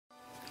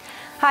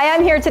Hi,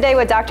 I'm here today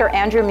with Dr.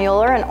 Andrew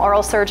Mueller, an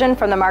oral surgeon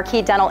from the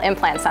Marquis Dental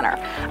Implant Center.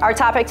 Our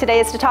topic today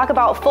is to talk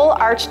about full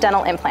arch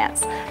dental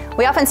implants.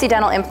 We often see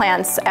dental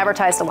implants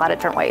advertised a lot of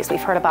different ways.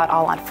 We've heard about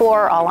all on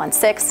 4, all on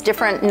 6,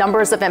 different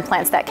numbers of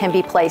implants that can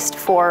be placed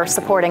for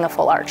supporting a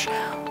full arch.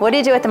 What do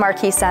you do at the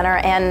Marquis Center,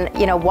 and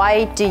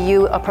why do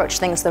you approach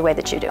things the way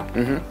that you do?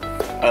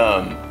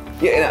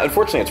 Yeah, and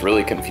unfortunately it's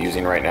really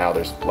confusing right now.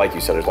 There's, like you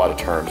said, there's a lot of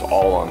terms,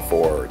 all on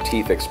 4,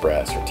 teeth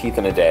express, or teeth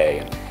in a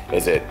day.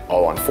 Is it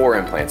all on 4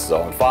 implants? Is it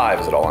all on 5?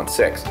 Is it all on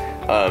 6?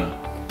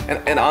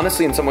 And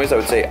honestly, in some ways I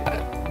would say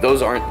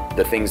those aren't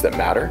the things that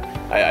matter.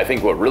 I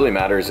think what really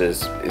matters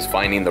is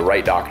finding the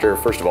right doctor,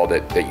 first of all,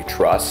 that you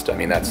trust. I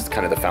mean, that's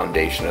kind of the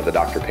foundation of the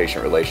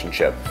doctor-patient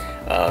relationship.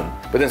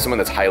 But then someone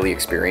that's highly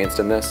experienced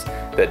in this,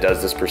 that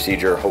does this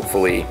procedure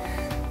hopefully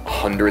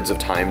hundreds of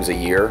times a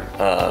year.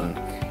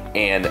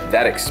 And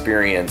that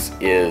experience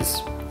is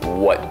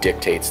what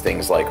dictates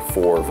things like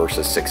 4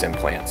 versus 6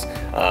 implants.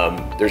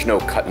 There's no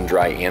cut and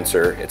dry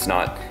answer. It's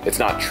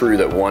not true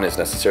that one is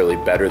necessarily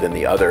better than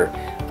the other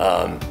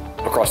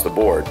across the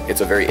board.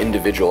 It's a very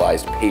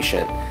individualized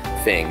patient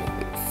thing.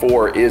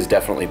 4 is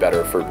definitely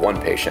better for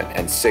one patient,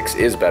 and 6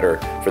 is better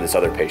for this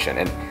other patient.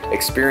 And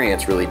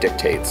experience really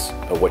dictates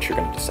what you're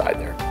going to decide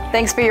there.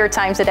 Thanks for your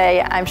time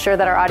today. I'm sure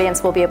that our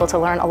audience will be able to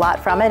learn a lot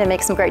from it and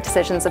make some great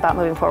decisions about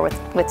moving forward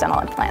with dental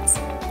implants.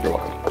 You're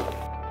welcome.